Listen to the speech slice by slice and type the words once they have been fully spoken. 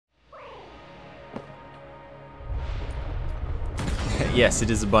Yes, it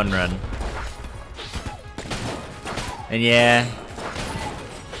is a bun run. And yeah,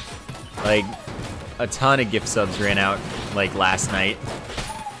 like, a ton of gift subs ran out, like, last night.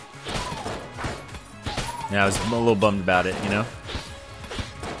 And I was a little bummed about it, you know?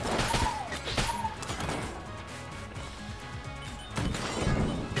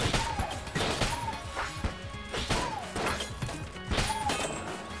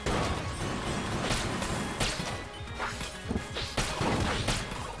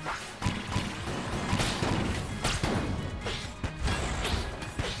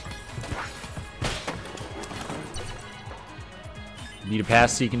 Need a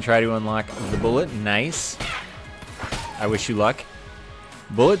pass so you can try to unlock the bullet. Nice. I wish you luck.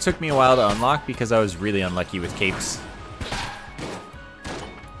 Bullet took me a while to unlock because I was really unlucky with capes.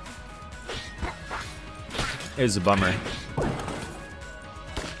 It was a bummer.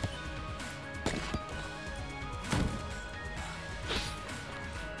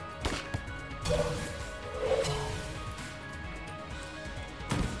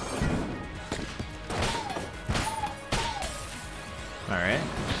 Alright.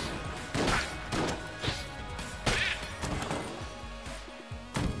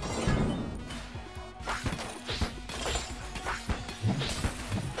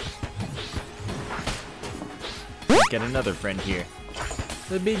 Get another friend here.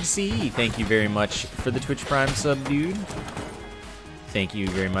 The Big C, thank you very much for the Twitch Prime sub, dude. Thank you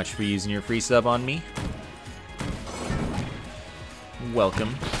very much for using your free sub on me.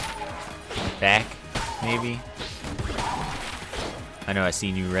 Welcome. Back, maybe? I know I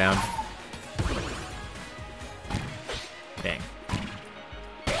seen you around. Dang.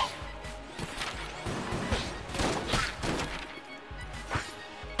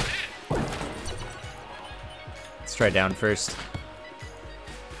 Let's try down first.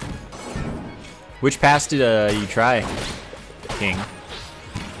 Which pass did you try, King?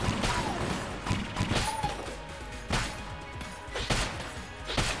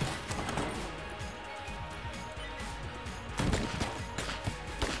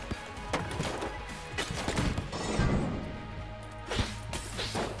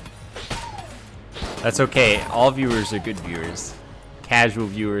 That's okay. All viewers are good viewers. Casual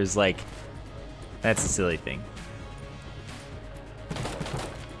viewers, like, that's a silly thing.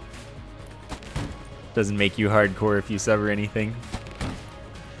 Doesn't make you hardcore if you sub or anything.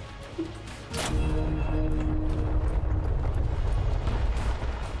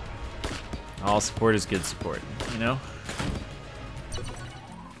 All support is good support, you know?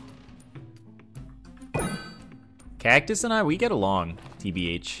 Cactus and I, we get along,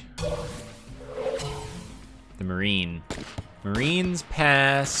 TBH. The Marine. Marine's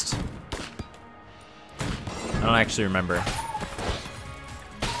passed. I don't actually remember.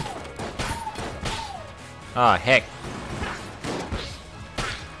 Ah, heck.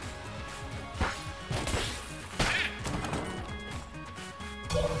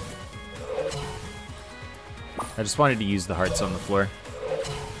 I just wanted to use the hearts on the floor.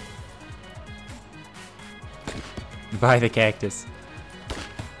 Buy the cactus.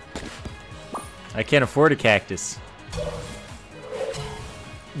 I can't afford a cactus.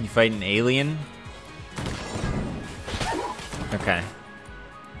 You fight an alien? Okay.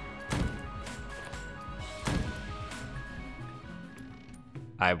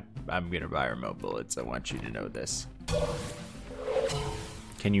 I'm gonna buy remote bullets. I want you to know this.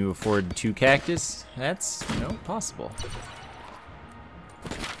 Can you afford 2 cactus? That's, you know, possible.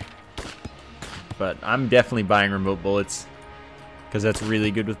 But I'm definitely buying remote bullets because that's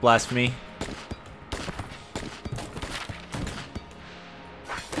really good with blasphemy.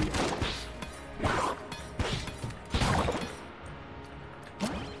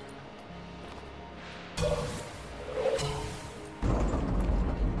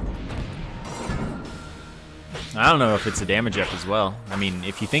 I don't know if it's a damage up as well. I mean,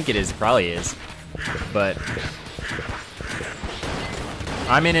 if you think it is, it probably is. But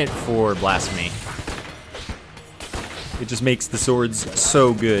I'm in it for blasphemy. It just makes the swords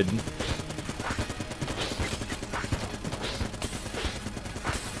so good.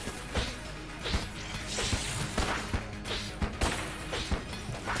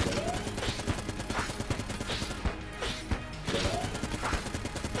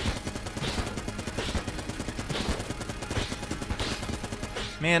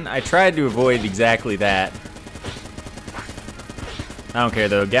 Man, I tried to avoid exactly that. I don't care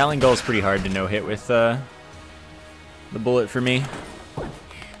though. Gatling Gull's pretty hard to no-hit with the bullet for me.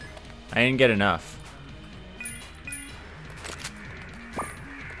 I didn't get enough.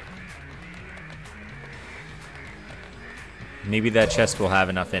 Maybe that chest will have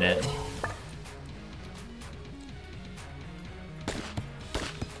enough in it.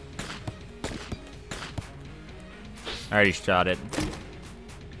 I already shot it.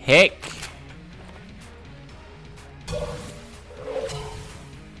 Heck!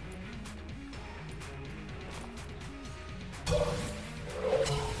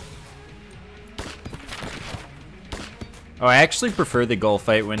 Oh, I actually prefer the gull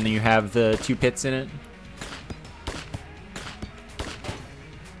fight when you have the 2 pits in it.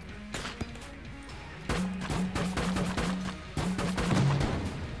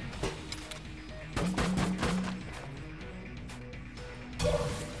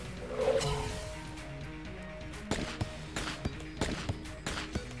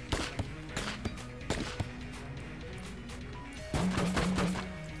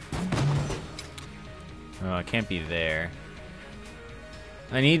 Oh, it can't be there.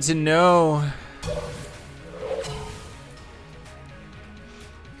 I need to know.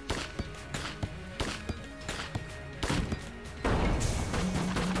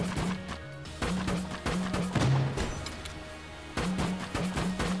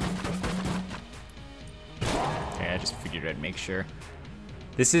 Okay, I just figured I'd make sure.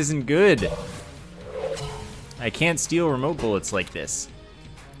 This isn't good. I can't steal remote bullets like this.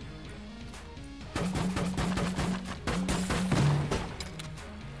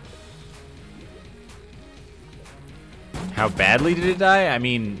 How badly did it die? I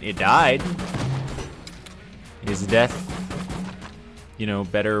mean, it died. Is death, you know,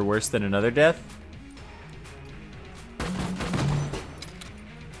 better or worse than another death?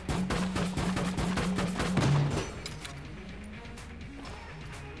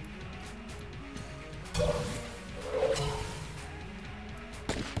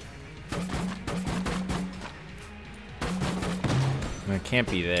 It can't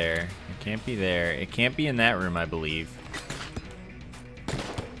be there. It can't be there. It can't be in that room, I believe.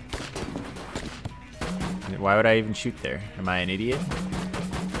 Why would I even shoot there? Am I an idiot?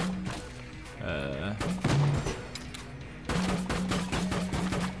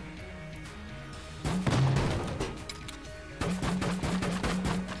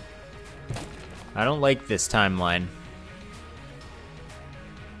 I don't like this timeline.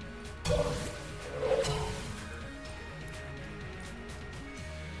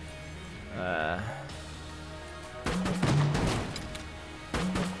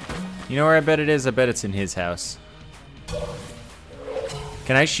 You know where I bet it is? I bet it's in his house.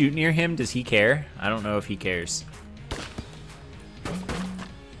 Can I shoot near him? Does he care? I don't know if he cares.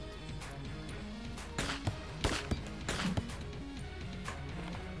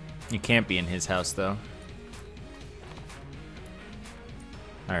 It can't be in his house, though.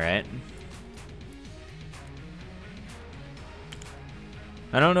 Alright.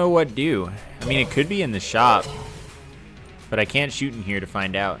 I don't know what to do. I mean, it could be in the shop, but I can't shoot in here to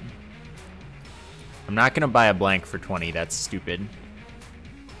find out. I'm not gonna buy a blank for 20, that's stupid.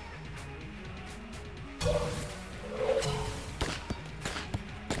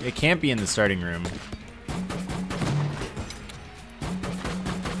 It can't be in the starting room.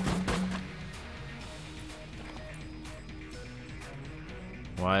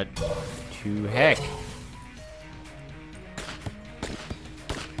 What to heck?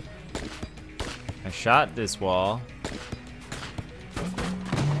 I shot this wall.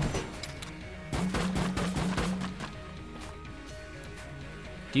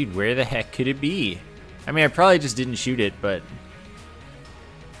 Dude, where the heck could it be? I mean, I probably just didn't shoot it, but...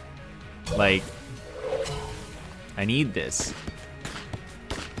 like... I need this.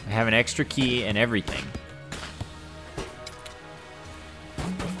 I have an extra key and everything.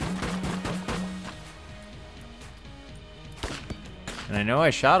 And I know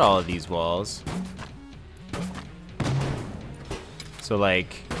I shot all of these walls. So,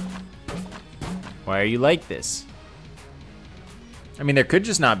 like... why are you like this? I mean, there could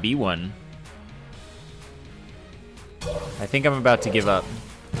just not be one. I think I'm about to give up.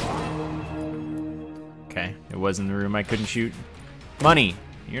 Okay, it was in the room I couldn't shoot. Money!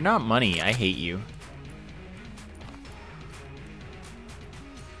 You're not money, I hate you.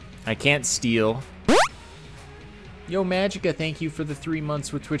 I can't steal. Yo, Magica, thank you for the 3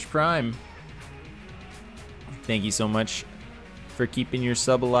 months with Twitch Prime. Thank you so much for keeping your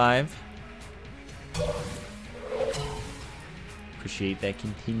sub alive. Appreciate that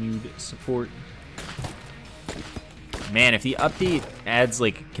continued support. Man, if the update adds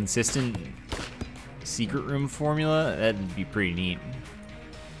like consistent secret room formula, that'd be pretty neat.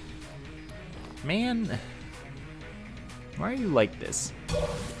 Man, why are you like this?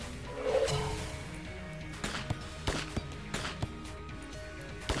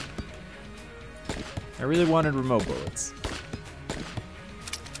 I really wanted remote bullets.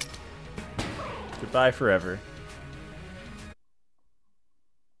 Goodbye forever.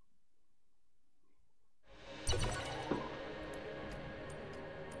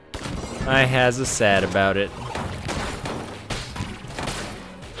 I has a sad about it.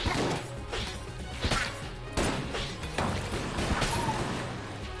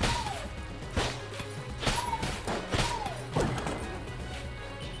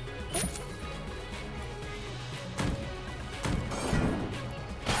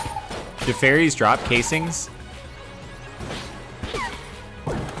 Do fairies drop casings?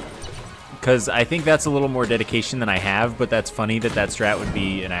 Because I think that's a little more dedication than I have, but that's funny that that strat would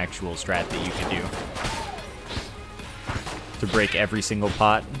be an actual strat that you could do. To break every single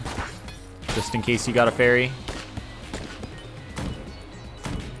pot, just in case you got a fairy.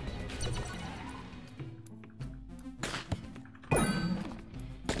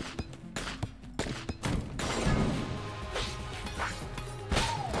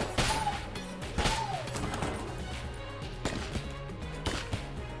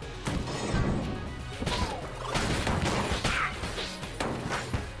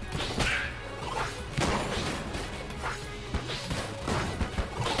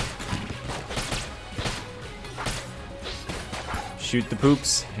 Shoot the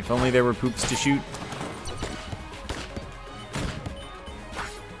poops. If only there were poops to shoot.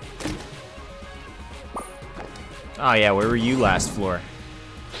 Oh yeah, where were you last floor?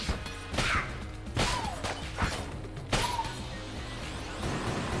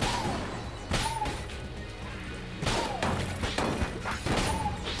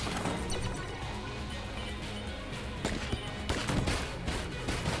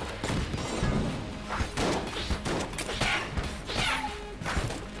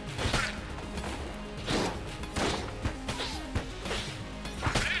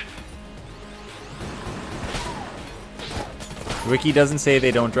 Wiki doesn't say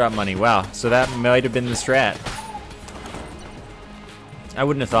they don't drop money. Wow, so that might have been the strat. I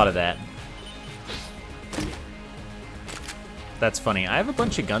wouldn't have thought of that. That's funny. I have a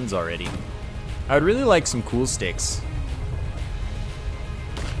bunch of guns already. I would really like some cool sticks.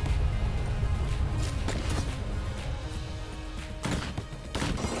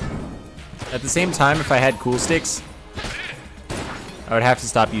 At the same time, if I had cool sticks, I would have to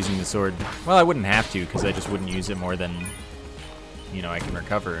stop using the sword. Well, I wouldn't have to, because I just wouldn't use it more than, you know, I can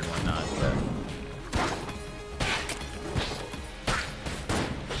recover and whatnot, but...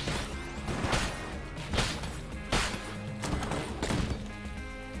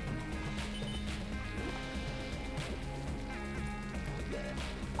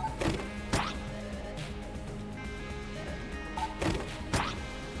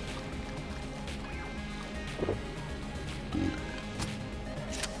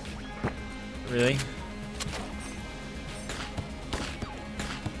 Really?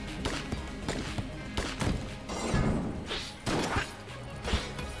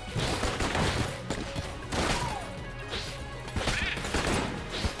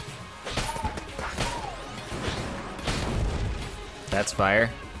 That's fire.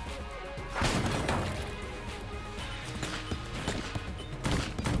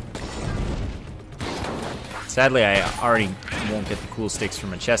 Sadly, I already won't get the cool sticks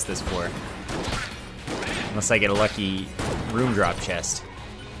from a chest this floor. Unless I get a lucky room drop chest.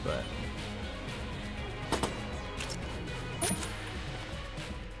 But...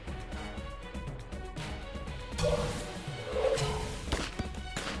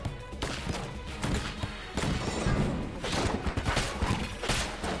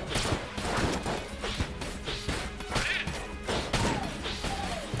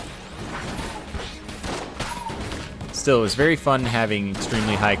 still, it was very fun having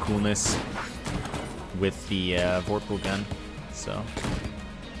extremely high coolness with the Vorpal gun, so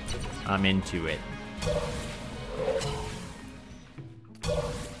I'm into it.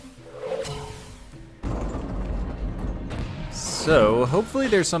 So, hopefully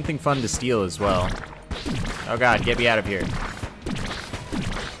there's something fun to steal as well. Oh god, get me out of here.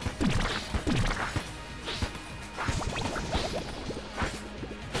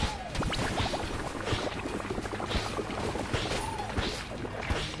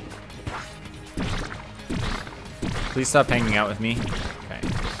 Please stop hanging out with me. Okay.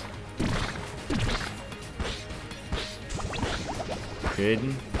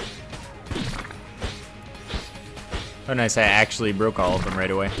 Good. Oh nice, I actually broke all of them right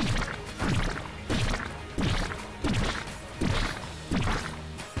away.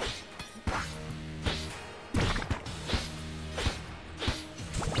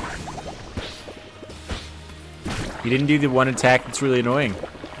 You didn't do the one attack that's really annoying.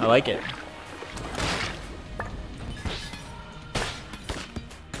 I like it.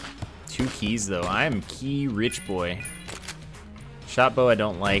 Two keys though. I am key rich boy. Shot bow I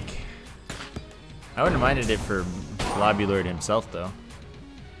don't like. I wouldn't have minded it for Globulord himself though.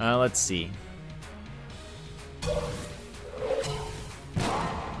 Let's see.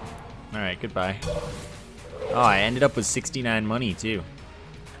 Alright, goodbye. Oh, I ended up with 69 money, too.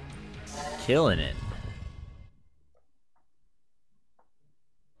 Killing it.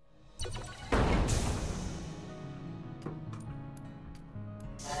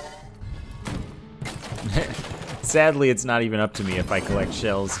 Sadly, it's not even up to me if I collect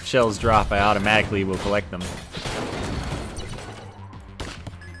shells. If shells drop, I automatically will collect them.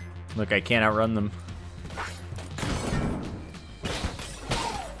 Look, I can't outrun them.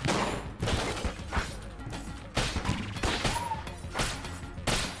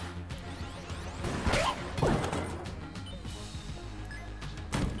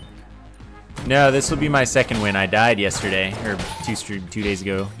 No, this will be my second win. I died yesterday, or 2 days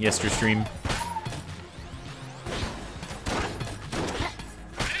ago. Yesterstream.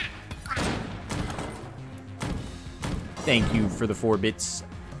 Thank you for the 4 bits.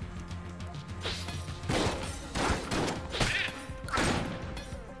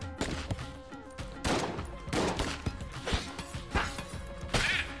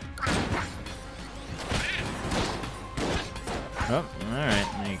 Oh, alright,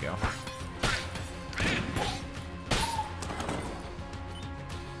 there you go.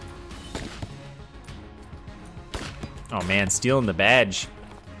 Oh man, stealing the badge.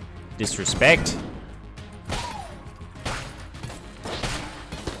 Disrespect.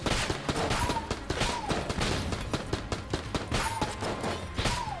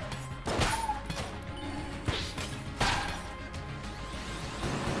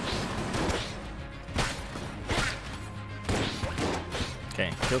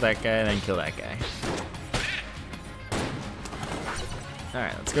 Okay, kill that guy, then kill that guy.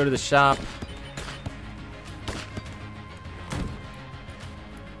 Alright, let's go to the shop.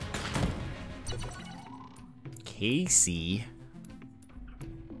 Casey.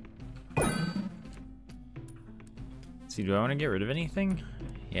 See, do I want to get rid of anything?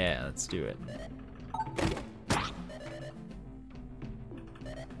 Yeah, let's do it.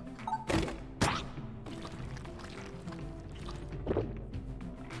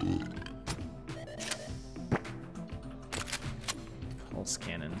 Pulse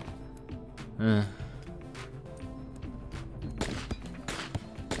cannon.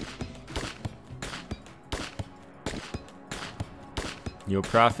 Yo,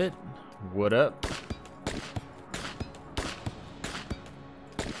 Prophet, what up?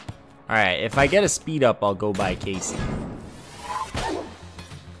 Alright, if I get a speed up, I'll go by Casey.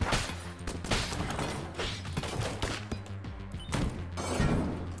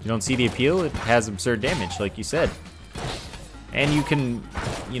 You don't see the appeal? It has absurd damage, like you said. And you can,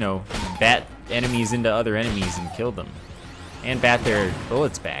 you know, bat enemies into other enemies and kill them. And bat their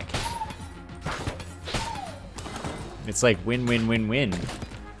bullets back. It's like win, win, win, win.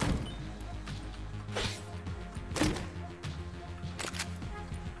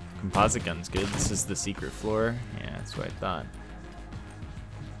 Composite gun's good. This is the secret floor. Yeah, that's what I thought.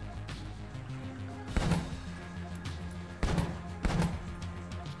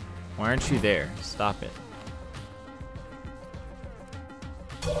 Why aren't you there? Stop it.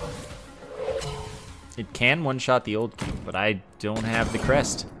 It can one-shot the old king, but I don't have the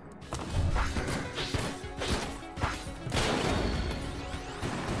crest.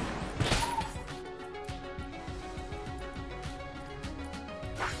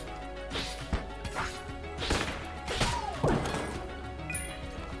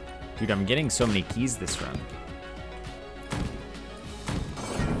 Dude, I'm getting so many keys this run.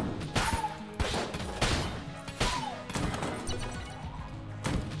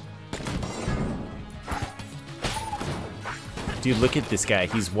 Dude, look at this guy.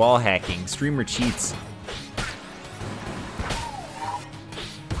 He's wall hacking. Streamer cheats.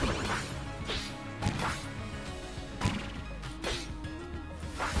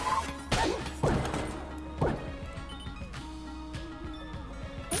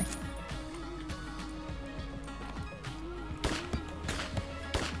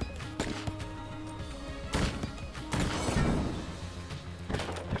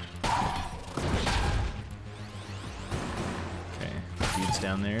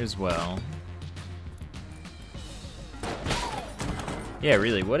 Down there as well. Yeah,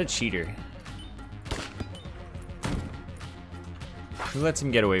 really, what a cheater. Who lets him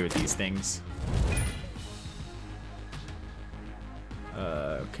get away with these things?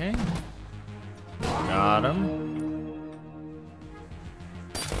 Okay. Got him.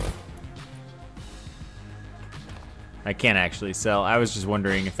 I can't actually sell. I was just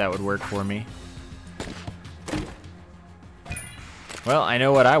wondering if that would work for me. Well, I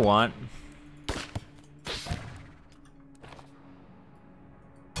know what I want.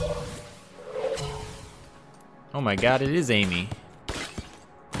 Oh my god, it is Amy.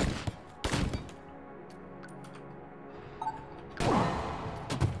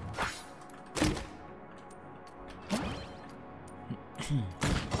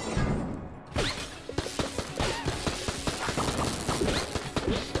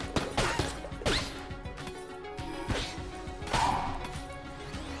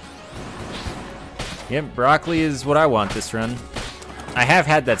 Yep, broccoli is what I want this run. I have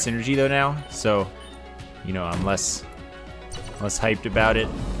had that synergy though now, so you know I'm less hyped about it.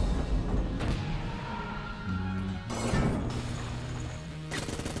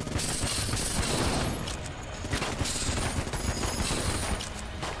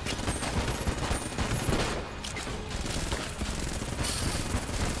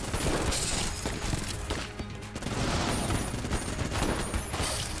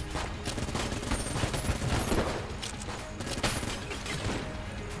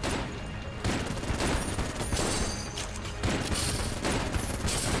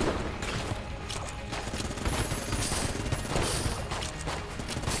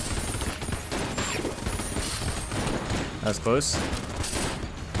 That was close.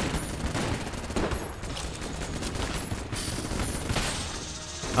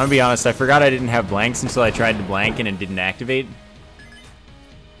 I'm gonna be honest, I forgot I didn't have blanks until I tried to blank and it didn't activate.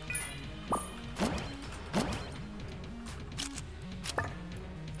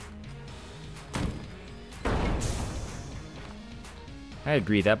 I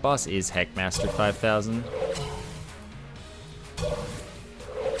agree, that boss is Heckmaster 5000.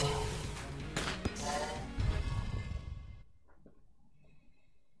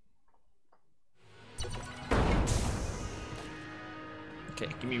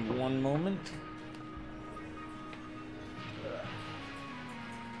 Okay, give me one moment.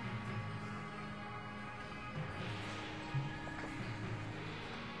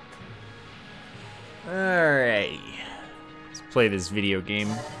 Alright. Let's play this video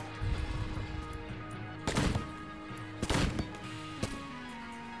game.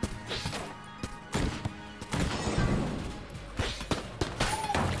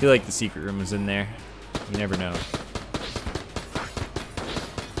 I feel like the secret room is in there. You never know.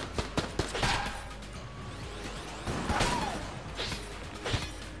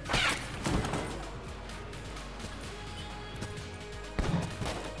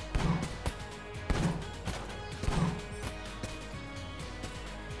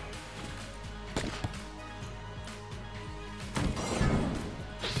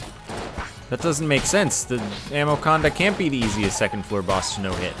 That doesn't make sense. The Ammoconda can't be the easiest second floor boss to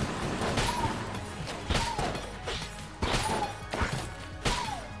no hit.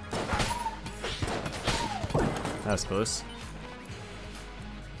 That was close.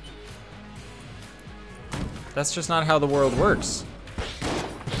 That's just not how the world works.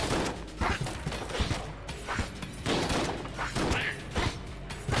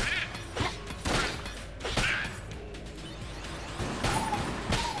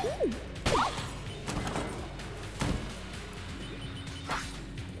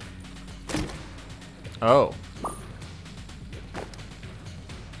 Oh.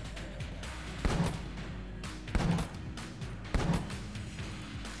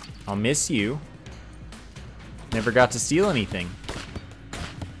 I'll miss you. Never got to steal anything.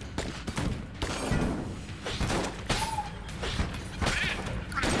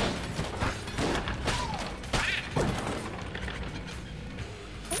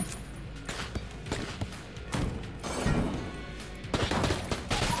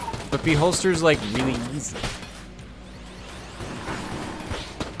 But Beholster's like really easy.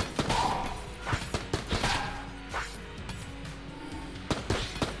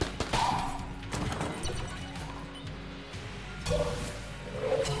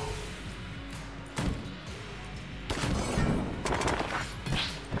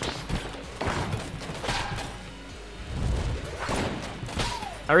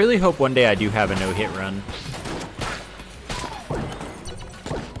 I really hope one day I do have a no-hit run.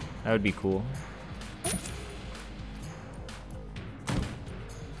 That would be cool.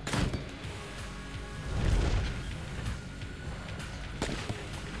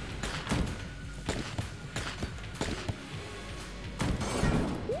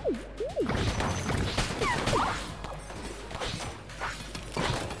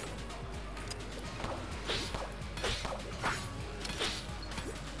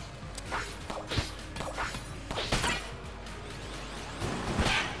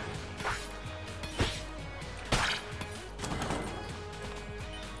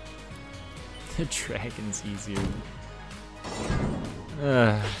 The dragon's easier.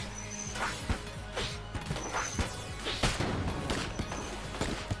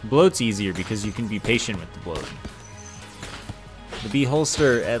 bloat's easier because you can be patient with the bloat. The bee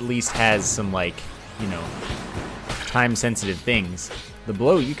holster at least has some, like, you know, time-sensitive things. The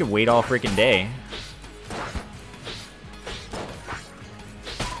bloat, you can wait all freaking day.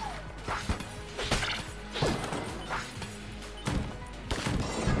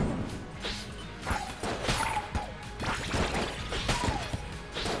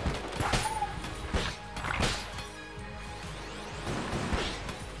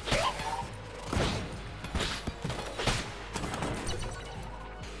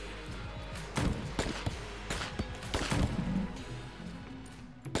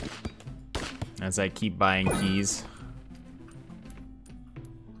 As I keep buying keys.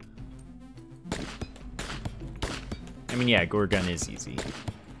 I mean, yeah, Gungeon is easy.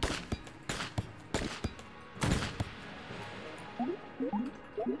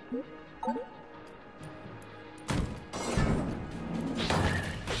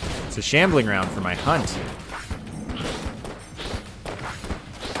 It's a shambling round for my hunt.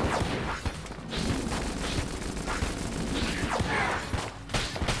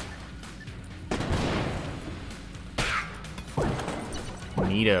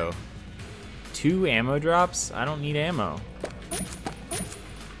 Neato. 2 ammo drops? I don't need ammo.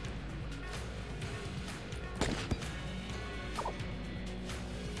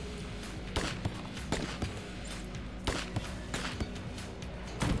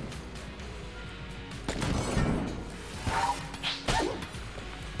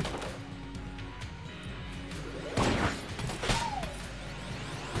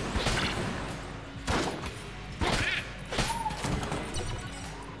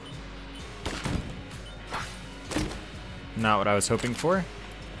 Not what I was hoping for.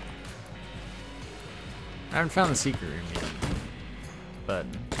 I haven't found the secret room yet, but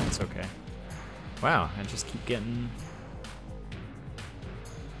it's okay. Wow, I just keep getting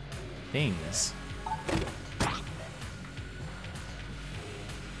things.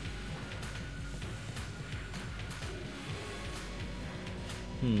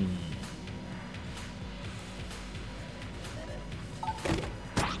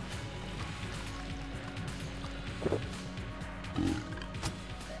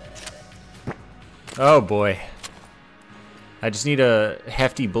 Oh boy. I just need a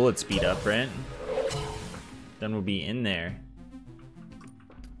hefty bullet speed up, right? Then we'll be in there.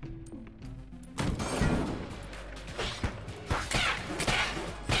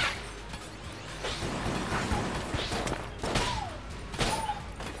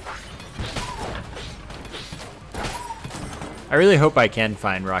 I really hope I can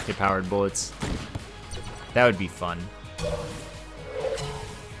find rocket-powered bullets. That would be fun.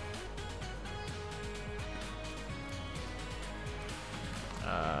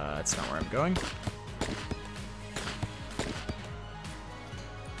 That's not where I'm going.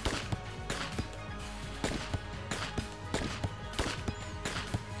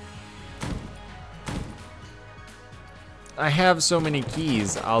 I have so many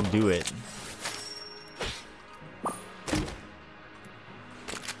keys, I'll do it.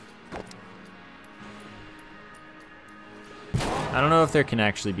 I don't know if there can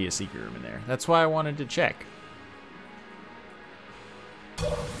actually be a secret room in there. That's why I wanted to check.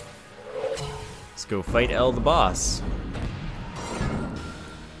 Let's go fight L the boss.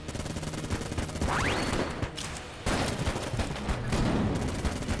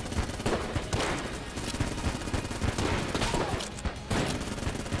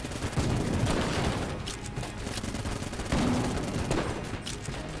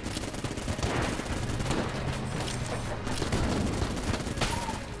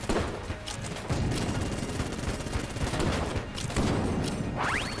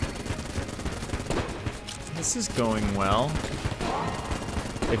 This is going well.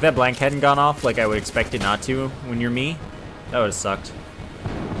 If that blank hadn't gone off like I would expect it not to when you're me, that would have sucked.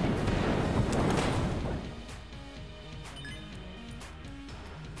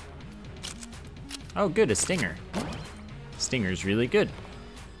 Oh good, a stinger. Stinger's really good.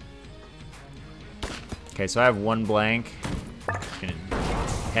 Okay, so I have 1 blank.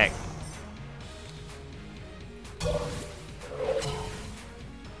 Heck.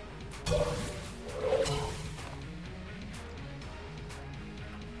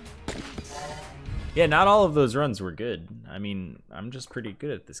 Yeah, not all of those runs were good. I mean, I'm just pretty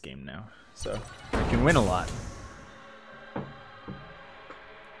good at this game now, so I can win a lot.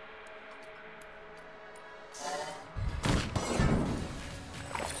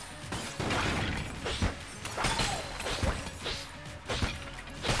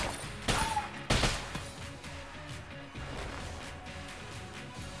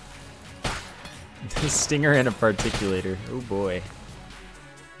 A stinger and a particulator. Oh boy.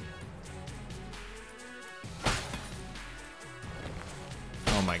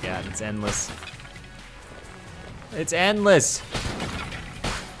 Oh my god, it's endless. It's endless!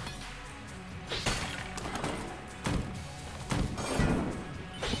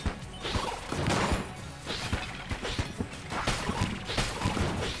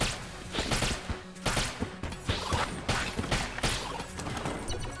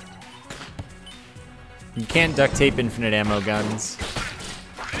 You can't duct tape infinite ammo guns.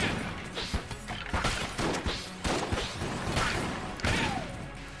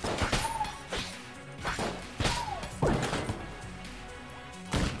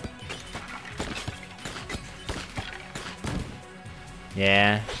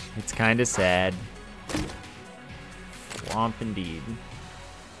 Yeah, it's kinda sad. Swamp indeed.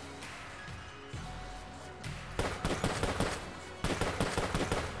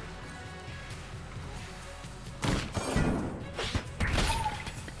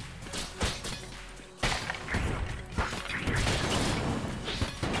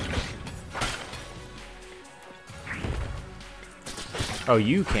 Oh,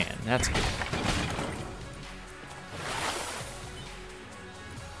 you can. That's good.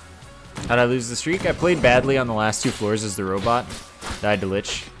 How'd I lose the streak? I played badly on the last 2 floors as the robot. Died to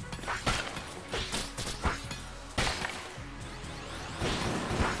Lich.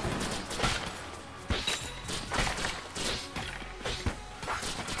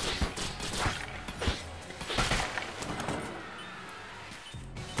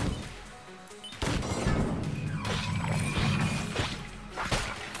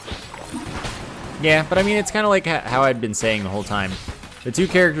 Yeah, but I mean, it's kind of like how I'd been saying the whole time. The 2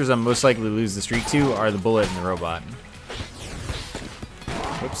 characters I'm most likely to lose the streak to are the bullet and the robot.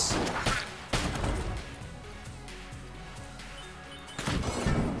 Whoops.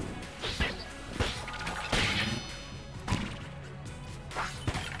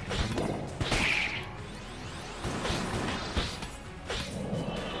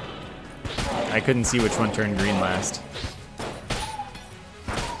 I couldn't see which one turned green last.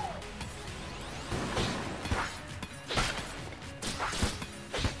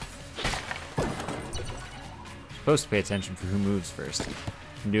 Supposed to pay attention for who moves first.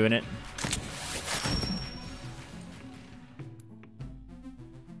 I'm doing it.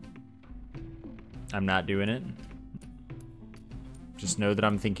 I'm not doing it. Just know that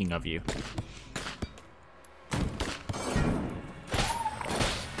I'm thinking of you.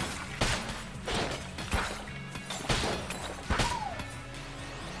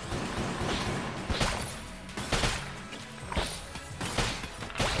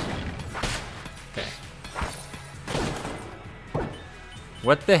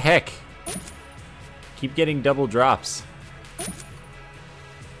 What the heck? Keep getting double drops.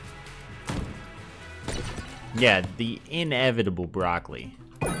 Yeah, the inevitable broccoli.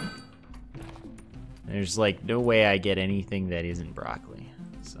 There's like no way I get anything that isn't broccoli.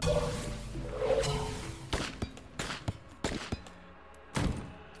 So.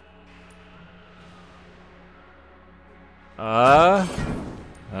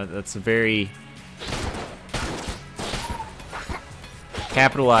 That's a very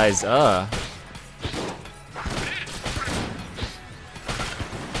capitalized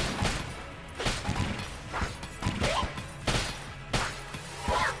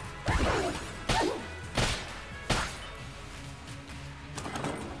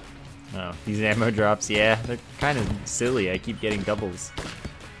No, these ammo drops, yeah, they're kind of silly. I keep getting doubles.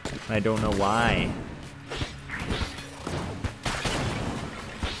 I don't know why.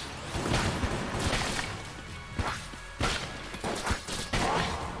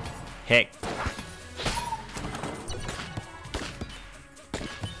 Heck.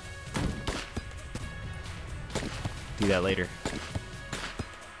 Do that later.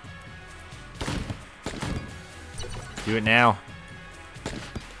 Do it now.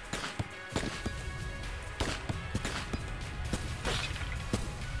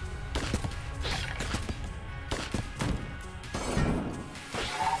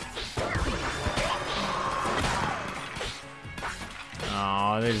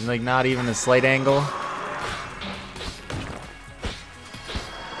 There's like not even a slight angle.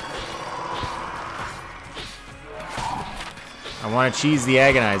 I want to cheese the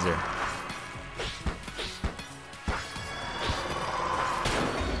agonizer.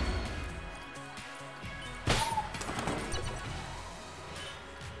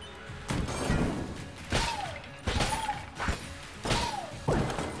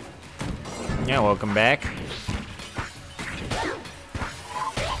 Yeah, welcome back.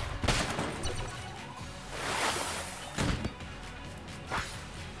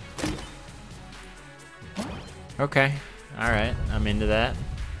 Okay, alright, I'm into that.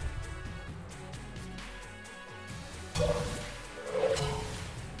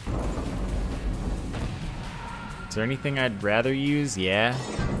 Is there anything I'd rather use? Yeah.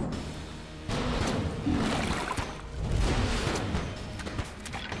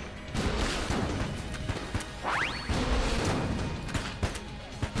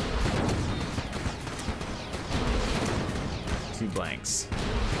 Two blanks.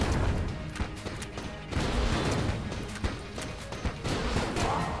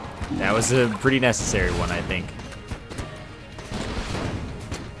 That was a pretty necessary one, I think.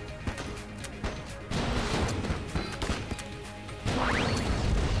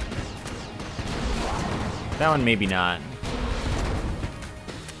 That one maybe not.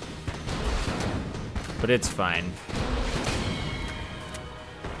 But it's fine.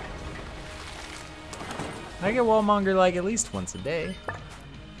 I get Wallmonger like at least once a day.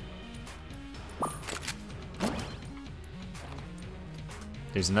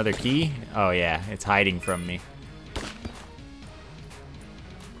 There's another key? Oh yeah, it's hiding from me.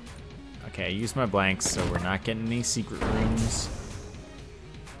 Okay, I used my blanks, so we're not getting any secret rooms.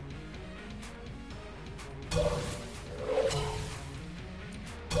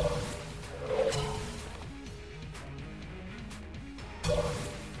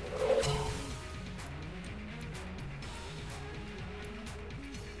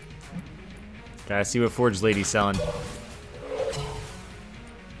 Gotta see what Forge Lady's selling.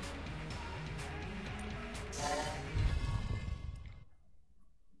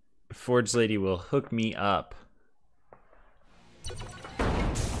 Forge Lady will hook me up.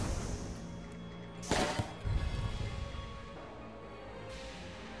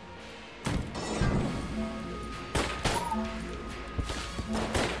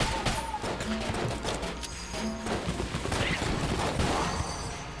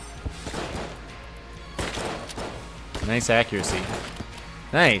 Nice accuracy.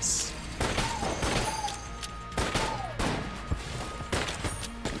 Nice.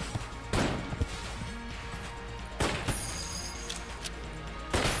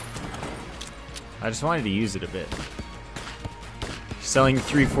 I just wanted to use it a bit. Selling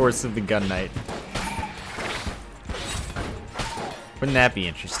 3/4 of the Gun Knight. Wouldn't that be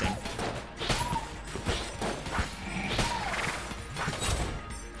interesting?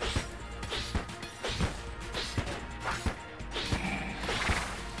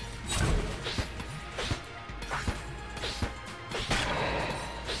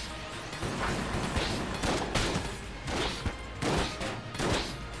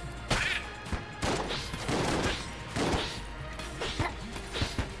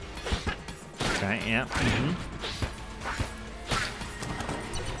 Okay, yeah. Mm-hmm.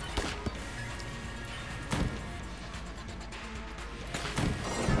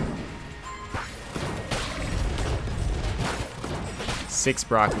 Six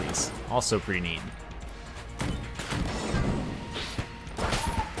broccolis, also pretty neat.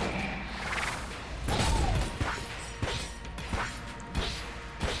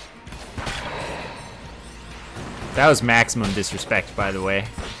 That was maximum disrespect, by the way.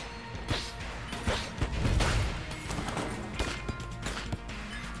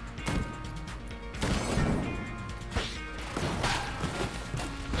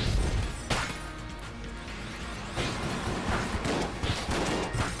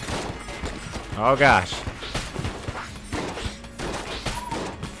 Oh gosh.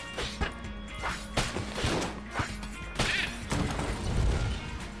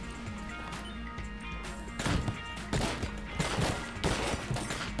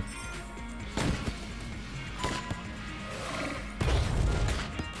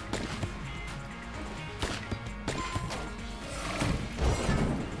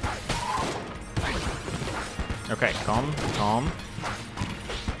 Okay, calm, calm.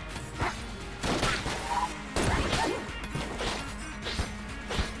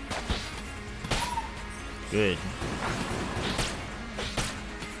 Good.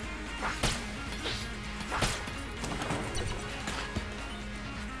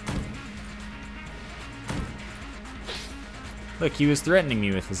 Look, he was threatening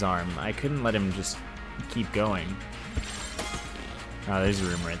me with his arm. I couldn't let him just keep going. Oh, there's a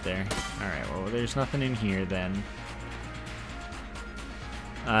room right there. Alright, well, there's nothing in here then.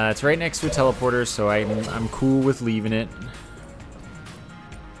 It's right next to a teleporter, so I'm cool with leaving it.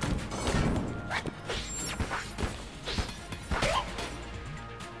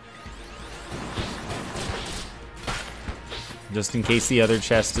 Just in case the other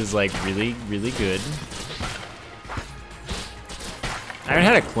chest is like really, really good. I haven't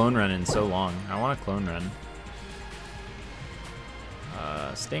had a clone run in so long. I want a clone run.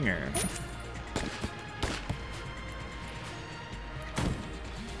 Stinger.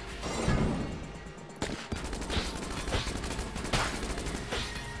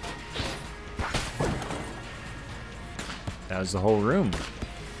 That was the whole room.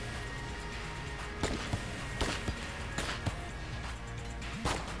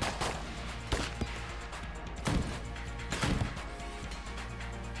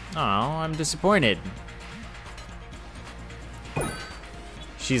 Oh, I'm disappointed.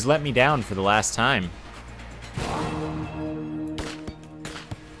 She's let me down for the last time.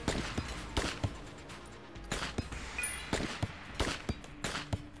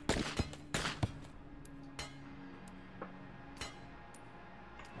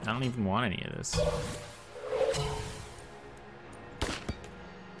 I don't even want any of this.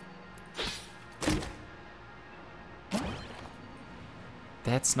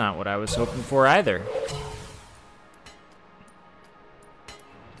 That's not what I was hoping for either.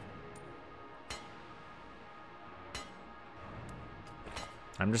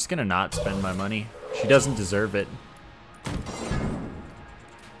 I'm just gonna not spend my money. She doesn't deserve it.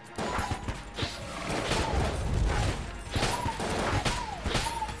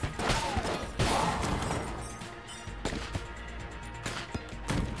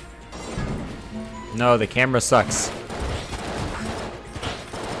 No, the camera sucks.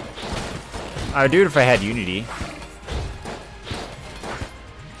 I would do it if I had Unity.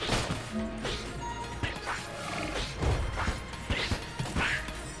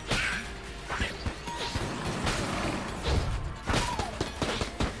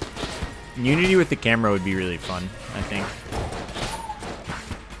 Unity with the camera would be really fun, I think.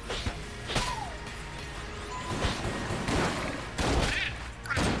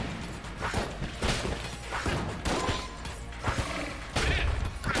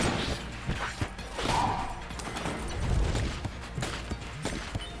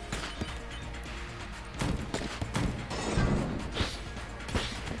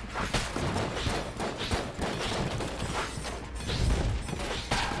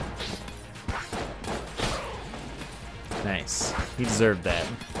 Nice. He deserved that.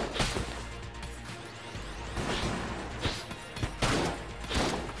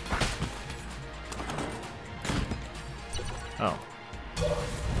 Oh.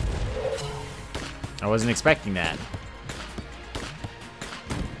 I wasn't expecting that.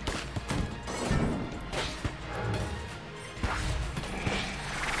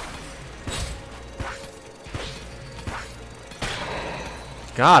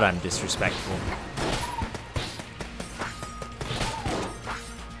 God, I'm disrespectful.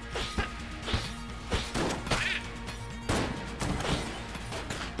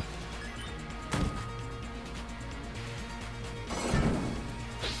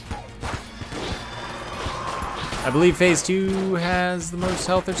 I believe phase 2 has the most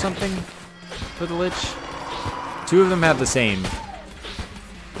health or something for the Lich. 2 of them have the same.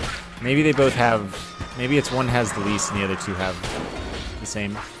 Maybe they both have, maybe it's one has the least and the other 2 have the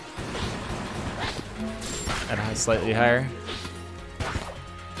same. At a slightly higher.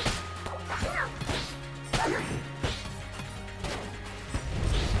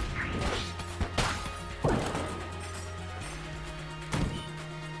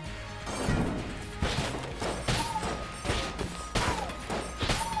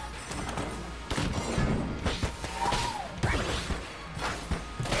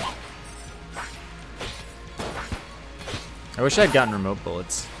 I wish I'd gotten remote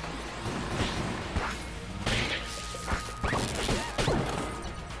bullets.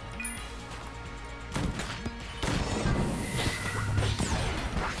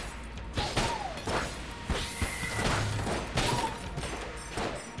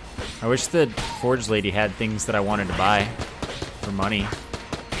 I wish the Forge Lady had things that I wanted to buy for money.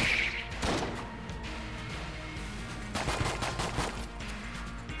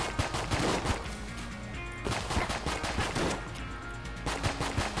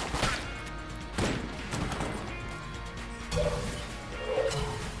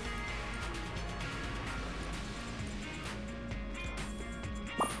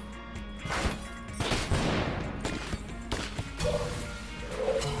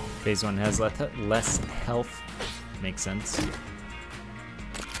 Phase 1 has less health. Makes sense.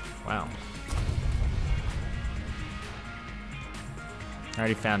 Wow. I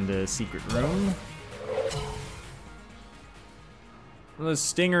already found a secret room. Let's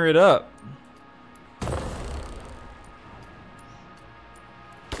stinger it up.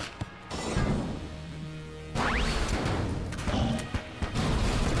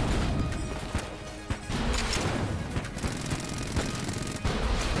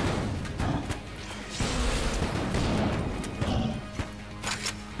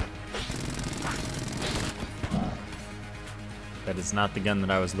 That is not the gun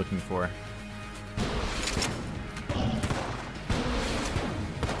that I was looking for.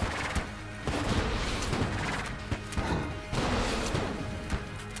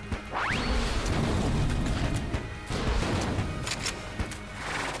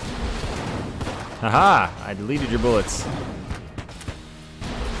 Haha, I deleted your bullets.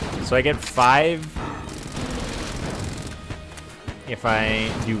 So I get 5 if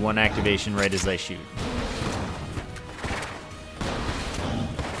I do 1 activation right as I shoot.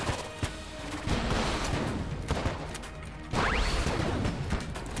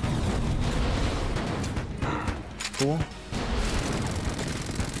 Cool.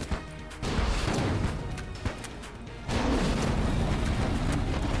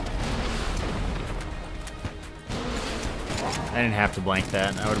 I didn't have to blank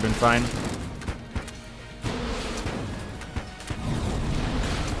that. I would have been fine.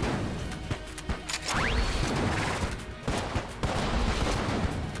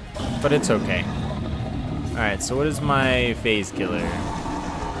 But it's okay. Alright, so what is my phase killer?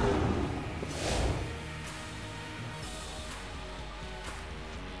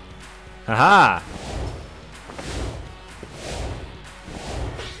 Haha!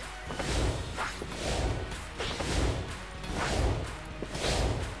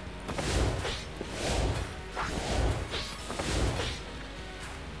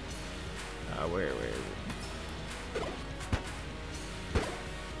 Where is it?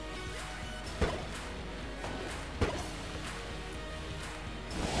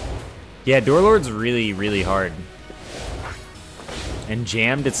 Yeah, Doorlord's really, really hard. And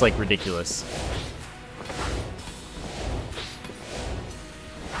jammed, it's like ridiculous.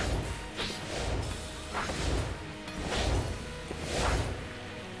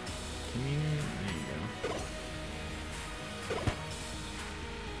 There you go.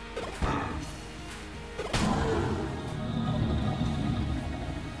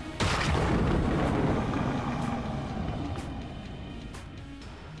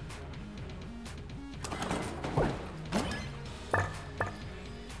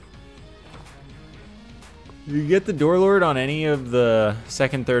 You get the Doorlord on any of the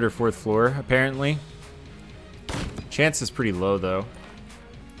 2nd, 3rd, or 4th floor, apparently. Chance is pretty low, though.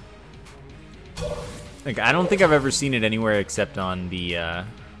 Like, I don't think I've ever seen it anywhere except on the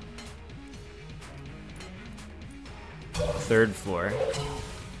 3rd floor.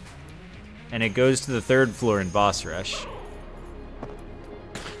 And it goes to the 3rd floor in Boss Rush.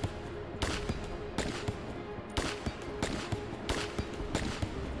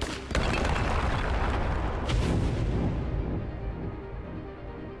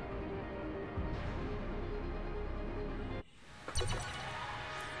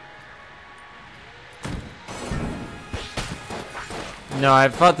 No,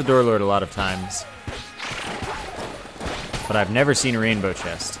 I've fought the Doorlord a lot of times. But I've never seen a rainbow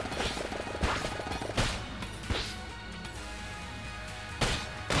chest.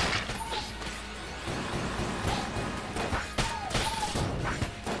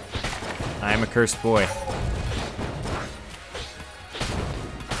 I am a cursed boy.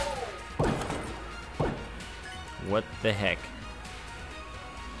 What the heck?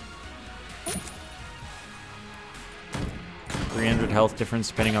 $300 health difference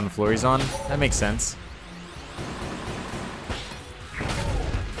depending on the floor he's on. That makes sense.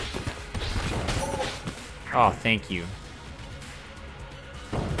 Oh, thank you.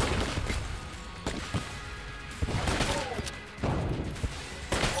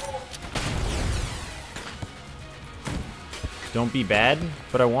 Don't be bad,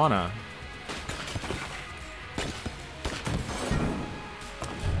 but I wanna.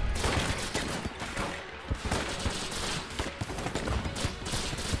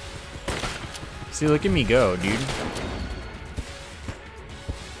 See, look at me go, dude.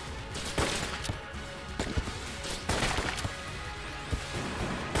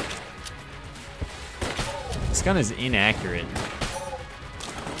 This gun is inaccurate.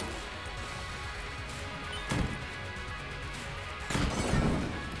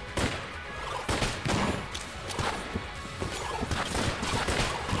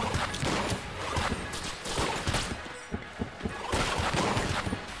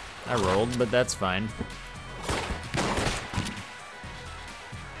 I rolled, but that's fine.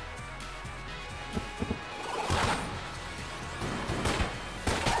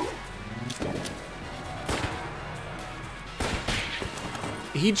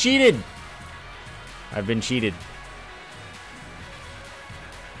 He cheated! I've been cheated.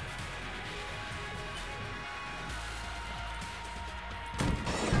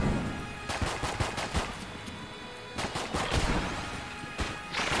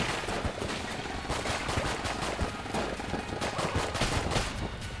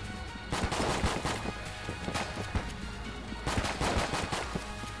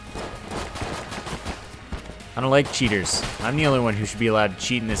 I don't like cheaters. I'm the only one who should be allowed to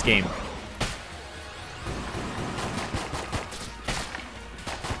cheat in this game.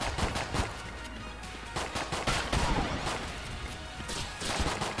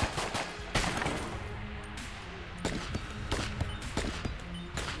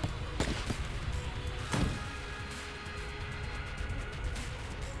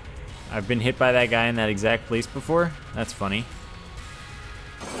 I've been hit by that guy in that exact place before. That's funny.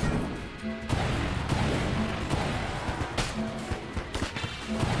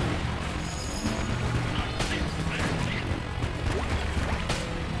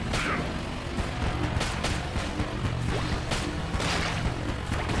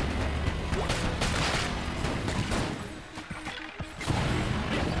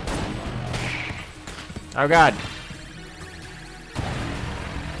 Oh god.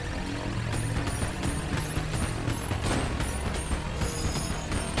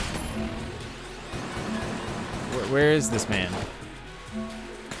 Where is this man?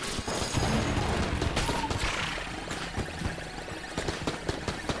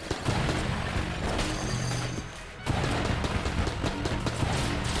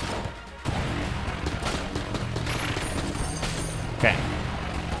 Okay.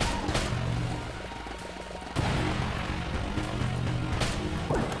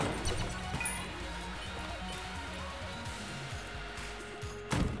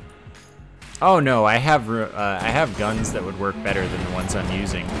 Oh no, I have guns that would work better than the ones I'm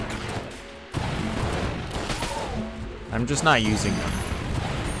using. I'm just not using them.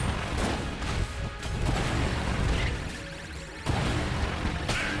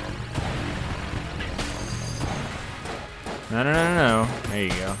 No, no, no, no, no. There you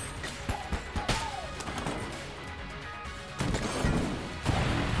go.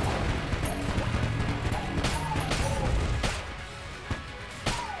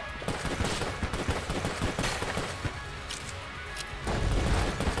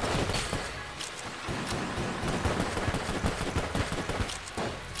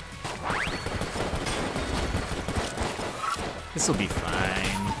 This'll be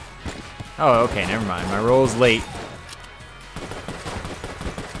fine. Oh, okay, never mind. My roll's late.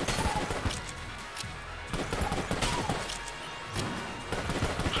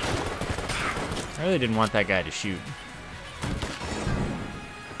 I really didn't want that guy to shoot.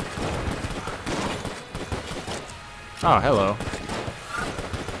 Oh, hello.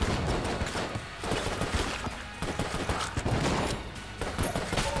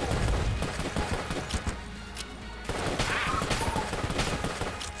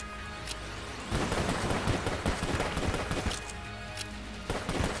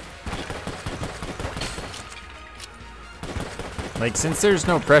 Like, since there's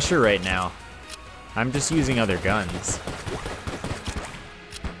no pressure right now, I'm just using other guns.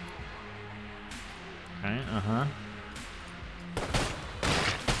 Okay, uh-huh.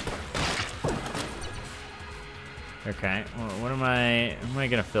 Okay, well, what am I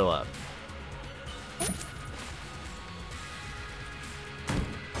gonna fill up?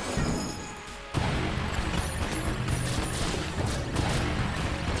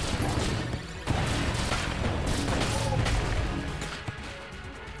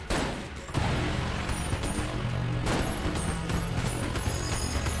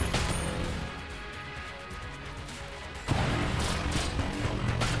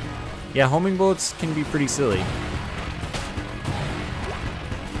 Yeah, homing bullets can be pretty silly.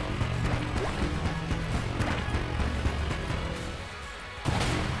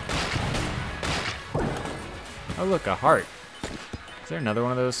 Oh look, a heart. Is there another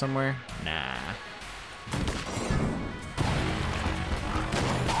one of those somewhere? Nah.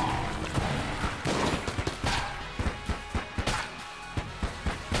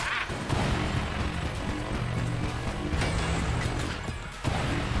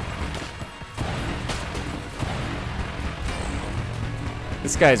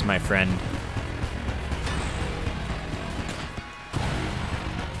 This guy's my friend.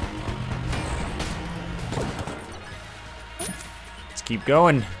 Let's keep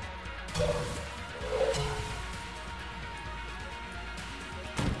going.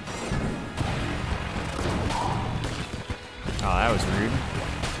 Oh, that was rude.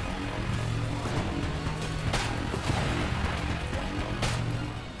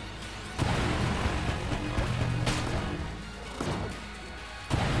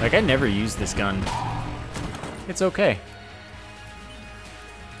 Like, I never use this gun. It's okay.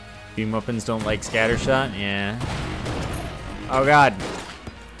 Beam weapons don't like scattershot? Yeah. Oh god.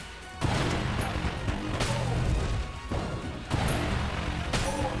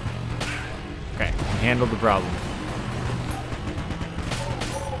 Okay, handled the problem.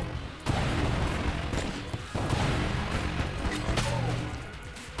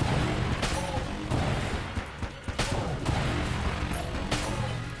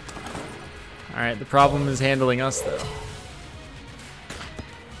 Alright, the problem is handling us, though.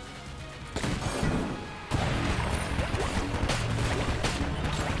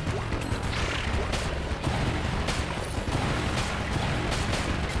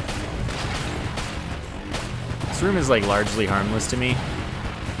 This room is like largely harmless to me.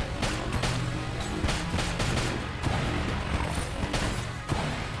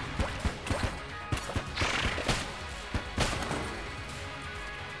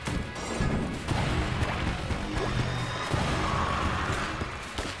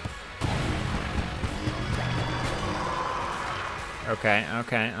 Okay,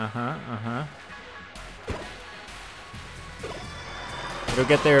 okay, uh-huh. It'll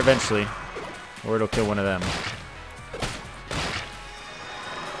get there eventually, or it'll kill one of them.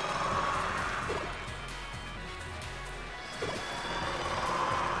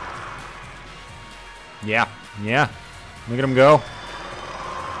 Yeah, yeah. Look at him go.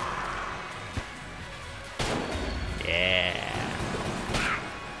 Yeah.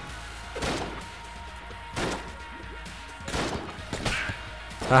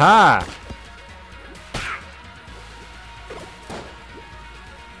 Haha!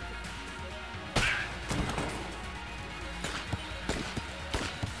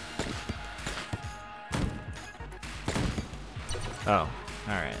 Oh,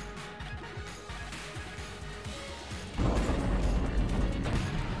 alright.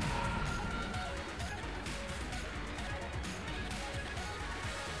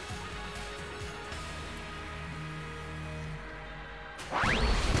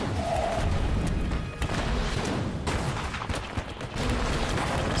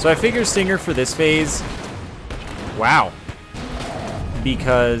 So I figure Stinger for this phase, wow,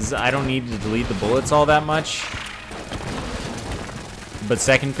 because I don't need to delete the bullets all that much. But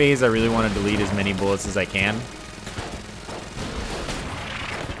second phase, I really want to delete as many bullets as I can.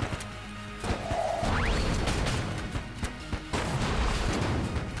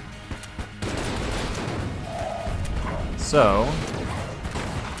 So,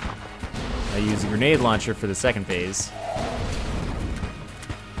 I use a grenade launcher for the second phase.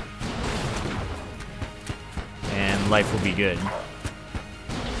 And life will be good.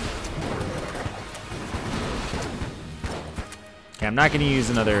 Okay, I'm not going to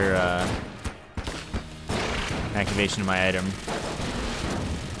use another activation of my item.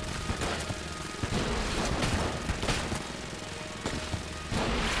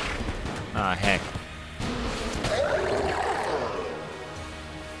 Ah, heck.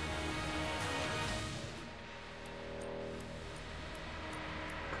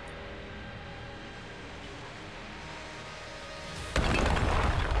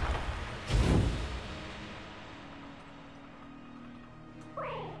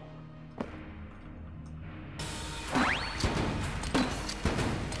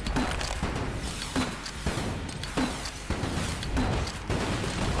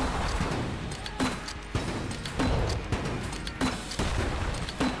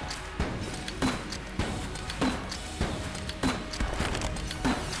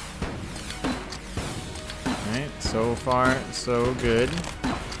 So far, so good.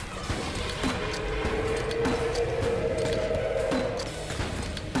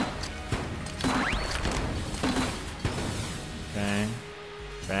 Okay,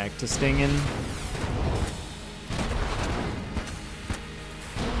 back to stinging.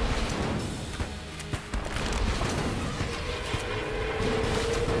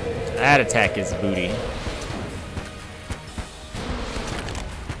 That attack is booty.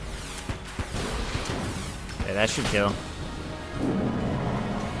 That should kill.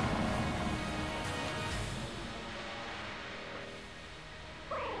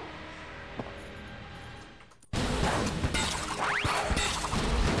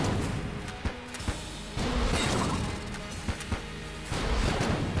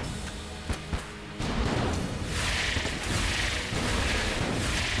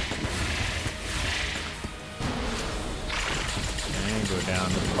 Okay, go down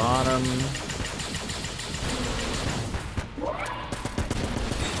to the bottom.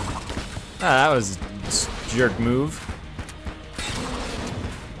 Ah, that was a jerk move.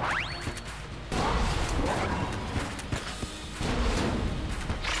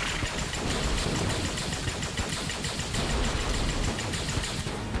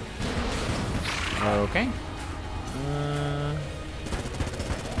 Okay.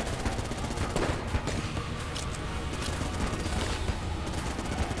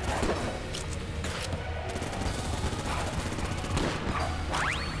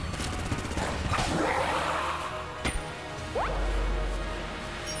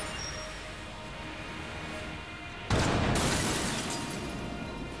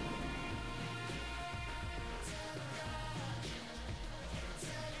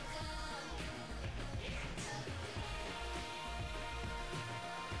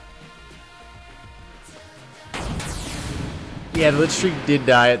 Yeah, the Lich Streak did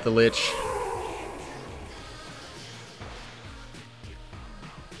die at the Lich.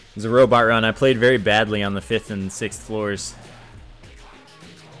 It was a robot run. I played very badly on the 5th and 6th floors.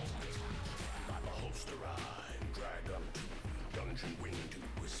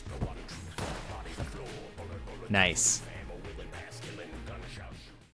 Nice.